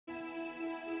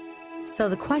So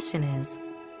the question is,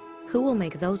 who will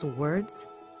make those words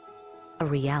a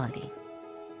reality?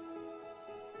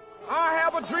 I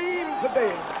have a dream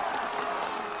today.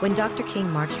 When Dr. King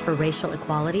marched for racial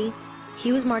equality,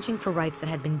 he was marching for rights that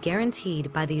had been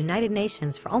guaranteed by the United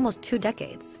Nations for almost 2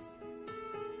 decades.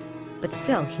 But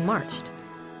still, he marched.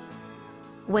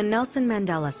 When Nelson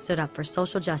Mandela stood up for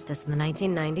social justice in the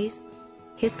 1990s,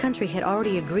 his country had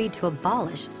already agreed to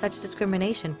abolish such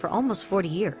discrimination for almost 40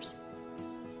 years.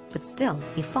 But still,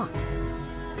 he fought.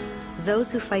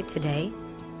 Those who fight today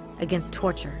against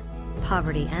torture,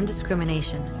 poverty, and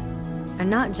discrimination are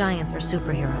not giants or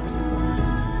superheroes.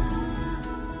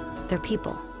 They're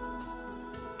people.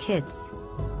 Kids,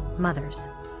 mothers,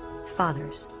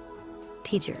 fathers,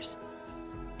 teachers,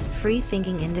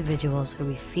 free-thinking individuals who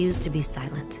refuse to be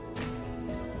silent,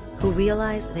 who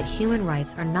realize that human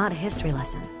rights are not a history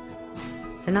lesson.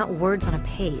 They're not words on a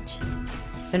page.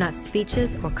 They're not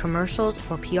speeches or commercials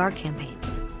or PR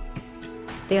campaigns.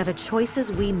 They are the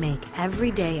choices we make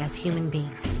every day as human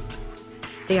beings.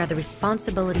 They are the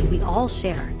responsibility we all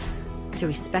share to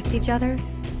respect each other,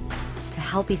 to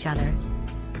help each other,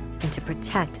 and to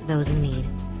protect those in need.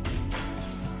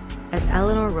 As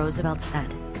Eleanor Roosevelt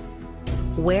said,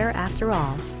 where, after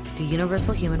all, do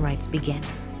universal human rights begin?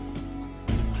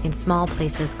 In small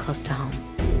places close to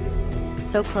home.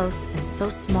 So close and so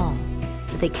small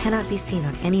that they cannot be seen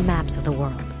on any maps of the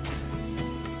world.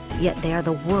 Yet they are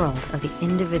the world of the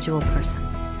individual person,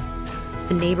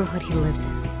 the neighborhood he lives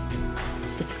in,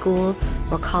 the school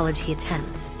or college he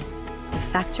attends, the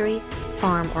factory,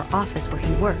 farm, or office where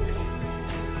he works.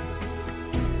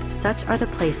 Such are the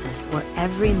places where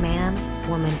every man,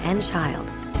 woman, and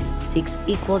child seeks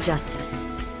equal justice,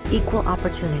 equal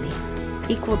opportunity,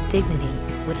 equal dignity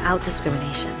without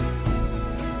discrimination.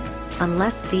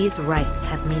 Unless these rights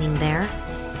have meaning there,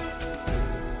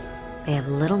 they have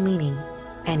little meaning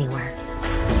anywhere.